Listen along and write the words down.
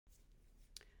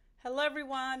Hello,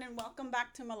 everyone, and welcome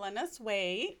back to Melena's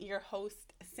Way. Your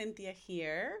host, Cynthia,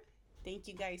 here. Thank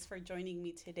you guys for joining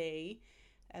me today.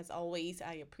 As always,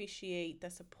 I appreciate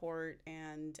the support,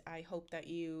 and I hope that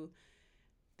you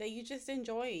just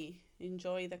enjoy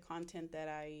the content that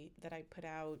I put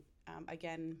out.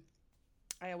 Again,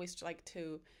 I always like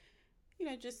to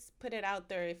just put it out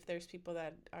there if there's people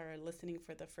that are listening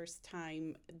for the first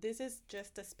time. This is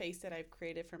just a space that I've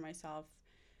created for myself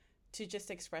to just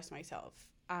express myself.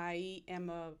 I am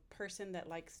a person that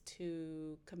likes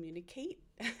to communicate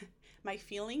my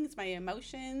feelings, my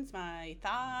emotions, my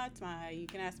thoughts. My You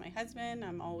can ask my husband.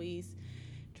 I'm always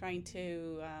trying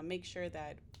to make sure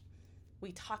that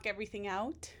we talk everything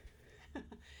out.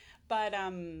 But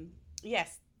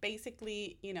yes,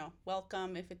 basically,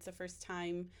 welcome if it's the first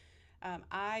time.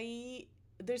 I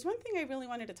There's one thing I really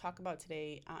wanted to talk about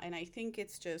today, and I think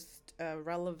it's just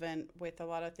relevant with a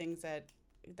lot of things that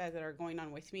are going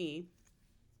on with me.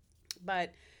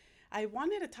 But I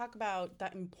wanted to talk about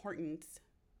the importance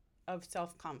of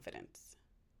self confidence.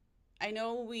 I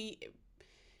know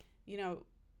you know,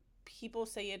 people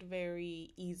say it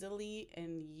very easily,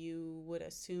 and you would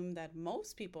assume that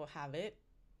most people have it,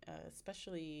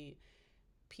 especially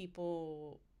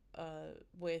people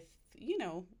with,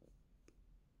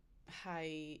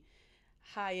 high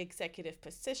high executive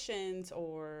positions,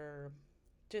 or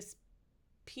just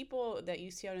people that you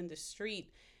see out in the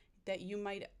street that you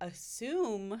might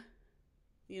assume,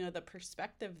 the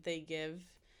perspective they give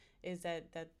is that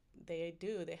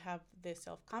they have this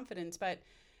self-confidence. But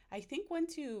I think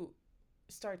once you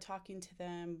start talking to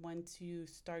them, once you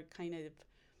start kind of,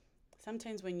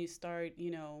 sometimes when you start,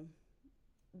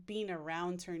 being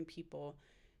around certain people,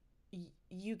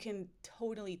 you can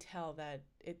totally tell that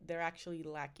they're actually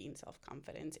lacking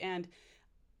self-confidence. And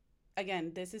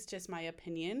again, this is just my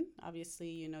opinion. Obviously,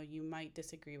 you might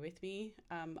disagree with me,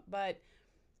 but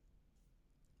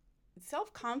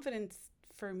self confidence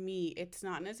for me, it's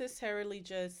not necessarily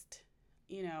just,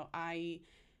 I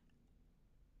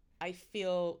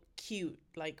feel cute,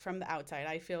 like from the outside.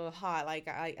 I feel hot, like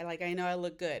I know I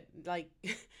look good, like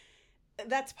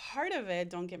that's part of it.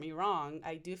 Don't get me wrong.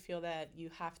 I do feel that you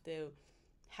have to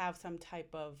have some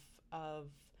type of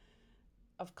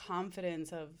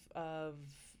confidence, of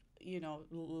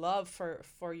love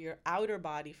for your outer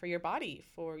body, for your body,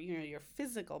 for your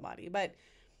physical body. But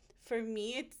for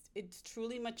me, it's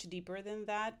truly much deeper than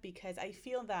that, because I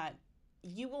feel that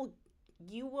you will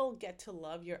you will get to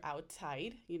love your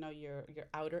outside, your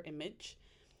outer image.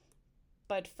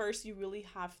 But first, you really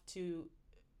have to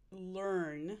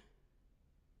learn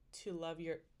to love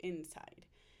your inside.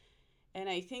 And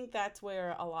I think that's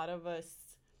where a lot of us,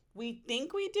 we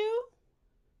think we do,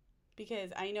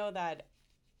 because I know that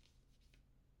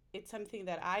it's something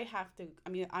that I have to, I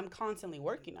mean, I'm constantly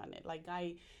working on it. Like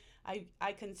I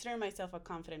consider myself a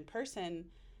confident person,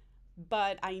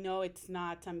 but I know it's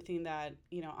not something that,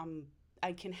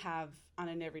 I can have on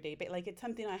an everyday basis. Like, it's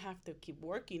something I have to keep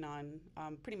working on,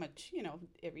 pretty much,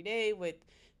 every day, with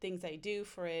things I do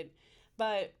for it.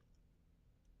 But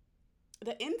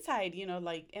the inside,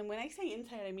 like, and when I say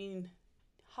inside, I mean,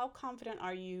 how confident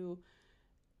are you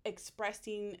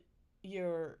expressing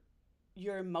your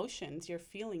your emotions, your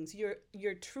feelings,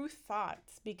 your true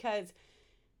thoughts? Because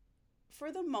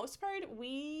for the most part,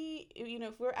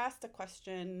 if we're asked a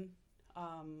question,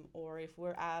 or if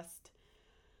we're asked,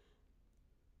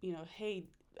 hey,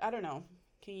 I don't know,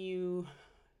 can you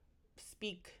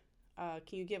speak?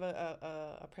 Can you give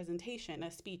a presentation,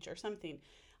 a speech, or something?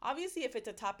 Obviously, if it's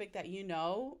a topic that you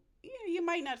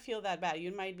might not feel that bad.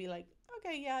 You might be like,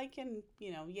 okay, yeah, I can,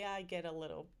 yeah, I get a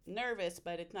little nervous,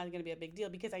 but it's not going to be a big deal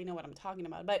because I know what I'm talking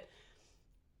about. But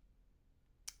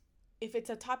if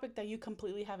it's a topic that you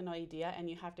completely have no idea and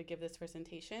you have to give this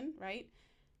presentation, right?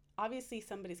 Obviously,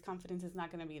 somebody's confidence is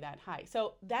not going to be that high.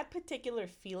 So that particular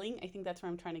feeling, I think that's where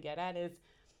I'm trying to get at, is,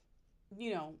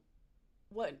 you know,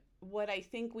 what I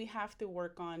think we have to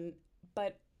work on,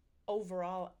 but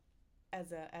overall,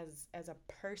 as a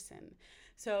person.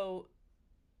 So,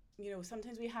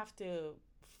 sometimes we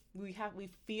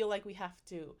feel like we have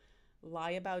to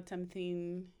lie about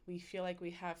something. We feel like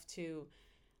we have to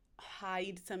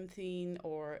hide something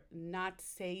or not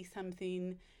say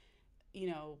something,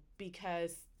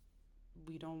 because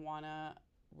we don't want to,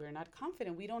 we're not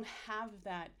confident. We don't have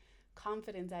that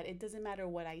confidence that it doesn't matter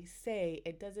what I say,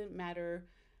 it doesn't matter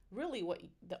really what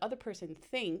the other person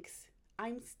thinks,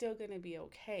 I'm still going to be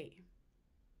okay,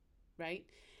 right?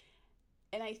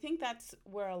 And I think that's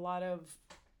where a lot of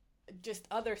just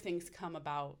other things come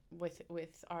about with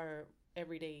our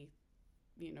everyday,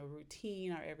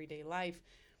 routine, our everyday life.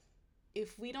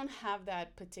 If we don't have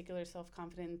that particular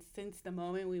self-confidence since the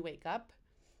moment we wake up,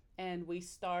 and we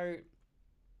start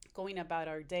going about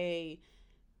our day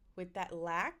with that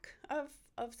lack of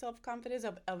self-confidence,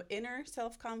 of inner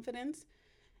self-confidence,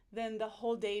 then the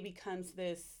whole day becomes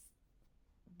this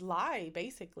lie,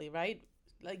 basically, right?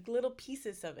 Like little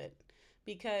pieces of it,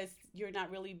 because you're not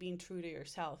really being true to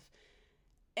yourself.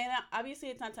 And obviously,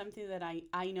 it's not something that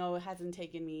I know it hasn't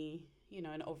taken me,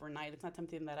 an overnight. It's not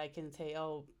something that I can say,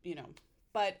 oh,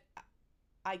 but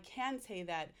I can say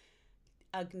that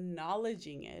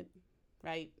acknowledging it,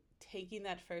 right? Taking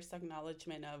that first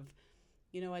acknowledgement of,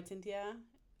 you know what, Cynthia,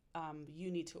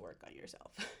 you need to work on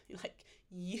yourself. Like,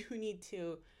 you need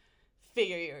to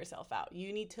figure yourself out.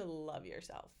 You need to love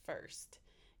yourself first.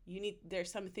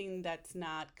 There's something that's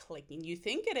not clicking. You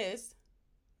think it is,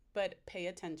 but pay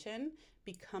attention,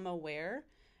 become aware,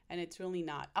 and it's really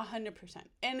not 100%.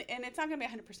 And it's not going to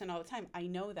be 100% all the time. I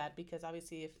know that, because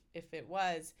obviously if it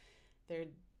was, there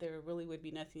really would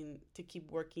be nothing to keep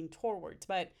working towards.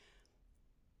 But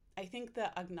I think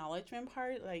the acknowledgement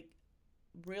part, like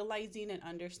realizing and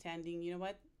understanding, you know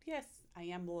what? Yes, I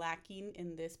am lacking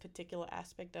in this particular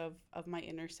aspect of my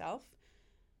inner self.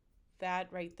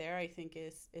 That right there, I think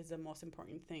is the most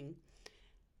important thing.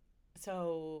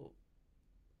 So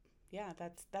yeah,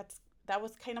 that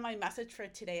was kind of my message for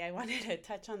today. I wanted to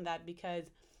touch on that because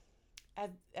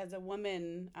as a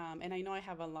woman, and I know I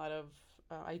have a lot of,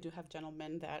 I do have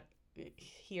gentlemen that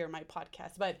hear my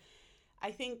podcast, but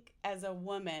I think as a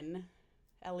woman,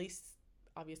 at least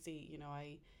obviously,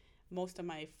 most of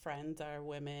my friends are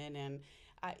women, and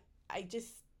I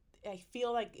just, I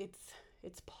feel like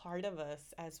it's part of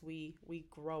us as we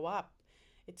grow up.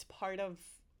 It's part of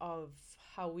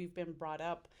how we've been brought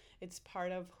up. It's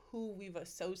part of who we've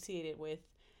associated with,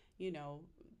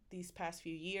 these past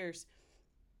few years.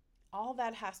 All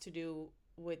that has to do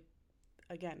with,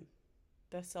 again,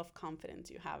 the self-confidence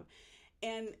you have.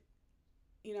 And,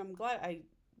 I'm glad I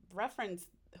referenced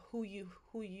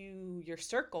your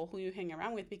circle, who you hang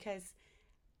around with, because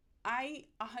I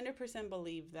 100%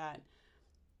 believe that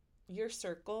your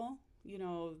circle,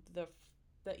 the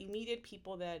immediate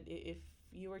people, that if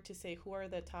you were to say who are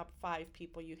the top 5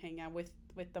 people you hang out with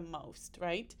the most,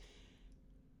 right?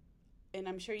 And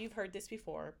I'm sure you've heard this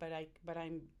before, but I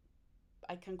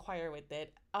conquire with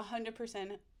it.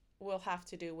 100% will have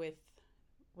to do with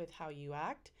how you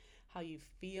act, how you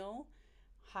feel,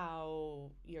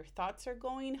 how your thoughts are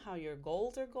going, how your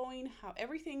goals are going, how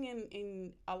everything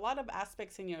in a lot of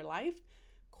aspects in your life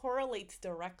correlates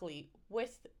directly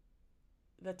with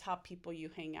the top people you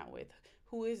hang out with.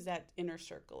 Who is that inner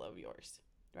circle of yours,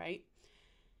 right?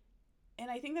 And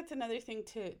I think that's another thing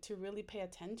to really pay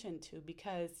attention to,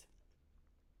 because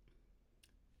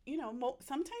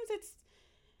sometimes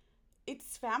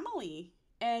it's family,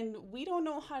 and we don't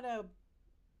know how to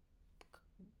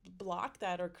block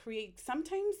that or create.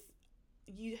 Sometimes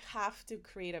you have to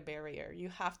create a barrier. You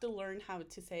have to learn how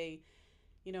to say,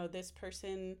 this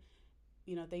person,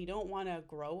 they don't want to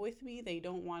grow with me. They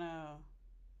don't want to,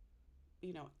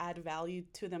 add value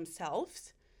to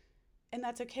themselves. And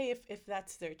that's okay if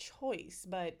that's their choice,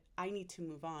 but I need to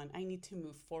move on. I need to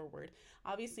move forward.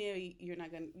 Obviously, you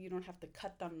don't have to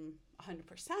cut them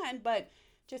 100%, but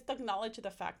just acknowledge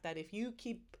the fact that if you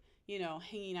keep,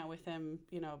 hanging out with them,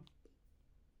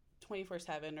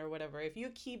 24/7 or whatever, if you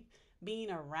keep being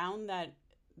around that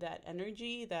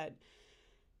energy, that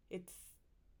it's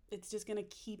just going to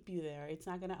keep you there. It's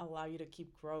not going to allow you to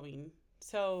keep growing.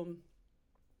 So,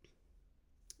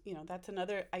 that's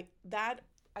another,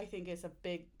 I think is a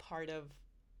big part of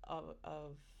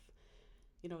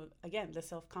again, the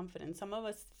self-confidence. Some of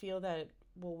us feel that,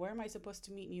 well, where am I supposed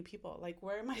to meet new people? Like,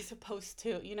 where am I supposed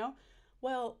to,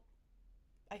 Well,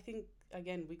 I think,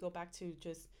 again, we go back to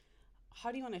just,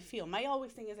 how do you want to feel? My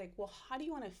always thing is like, well, how do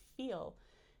you want to feel?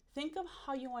 Think of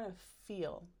how you want to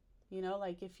feel.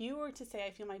 Like if you were to say,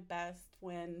 I feel my best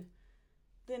when,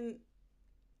 then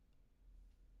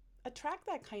attract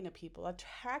that kind of people,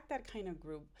 attract that kind of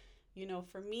group.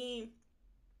 For me,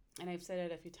 and I've said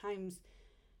it a few times,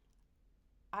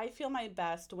 I feel my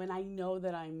best when I know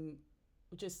that I'm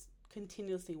just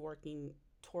continuously working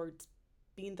towards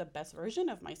being the best version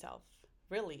of myself.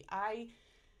 Really, I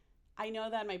know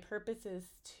that my purpose is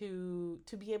to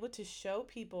be able to show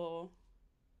people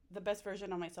the best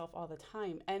version of myself all the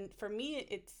time. And for me,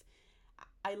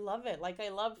 I love it. Like, I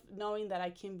love knowing that I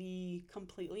can be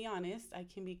completely honest. I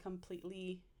can be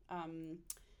completely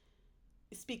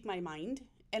speak my mind,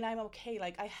 and I'm okay.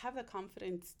 Like, I have the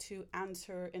confidence to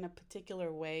answer in a particular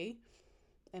way,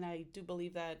 and I do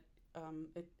believe that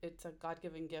it's a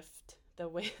God-given gift, the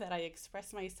way that I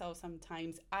express myself.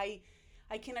 Sometimes I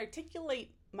can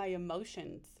articulate my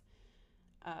emotions,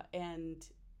 and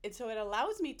And so it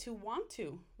allows me to want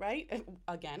to, right?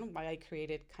 Again, why I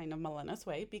created kind of Melena's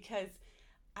Way, because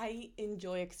I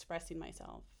enjoy expressing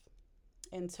myself.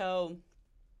 And so,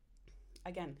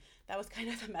 again, that was kind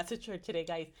of the message for today,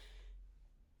 guys.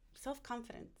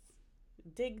 Self-confidence.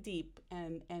 Dig deep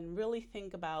and really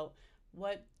think about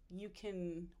what you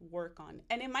can work on.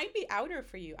 And it might be outer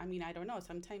for you. I mean, I don't know.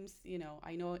 Sometimes,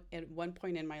 I know at one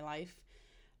point in my life,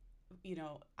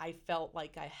 I felt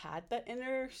like I had the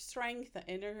inner strength, the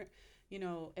inner,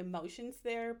 emotions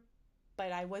there,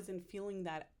 but I wasn't feeling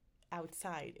that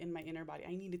outside in my inner body.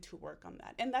 I needed to work on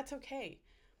that. And that's okay.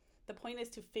 The point is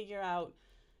to figure out,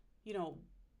 you know,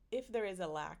 if there is a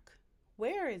lack,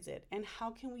 where is it? And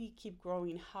how can we keep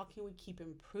growing? How can we keep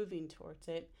improving towards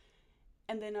it?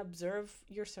 And then observe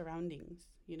your surroundings.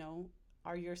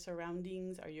 Are your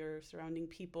surrounding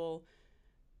people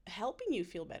helping you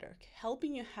feel better,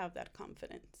 helping you have that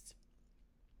confidence?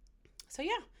 So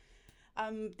yeah,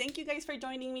 thank you guys for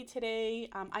joining me today.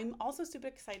 I'm also super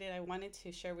excited. I wanted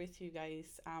to share with you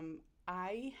guys,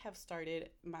 I have started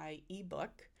my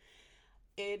ebook.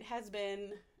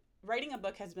 Writing a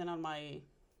book has been on my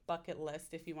bucket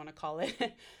list, if you want to call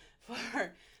it,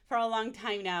 for a long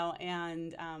time now.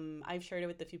 And I've shared it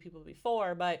with a few people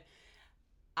before, but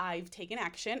I've taken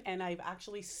action and I've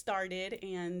actually started,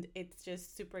 and it's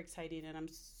just super exciting. And I'm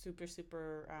super,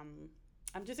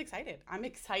 I'm just excited. I'm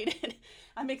excited.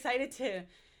 I'm excited to,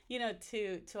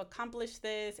 to accomplish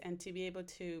this and to be able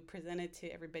to present it to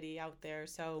everybody out there.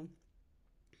 So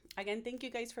again, thank you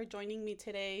guys for joining me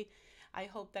today. I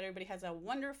hope that everybody has a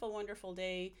wonderful, wonderful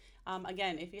day.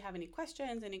 Again, if you have any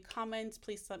questions, any comments,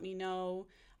 please let me know.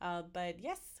 But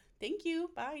yes, thank you.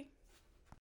 Bye.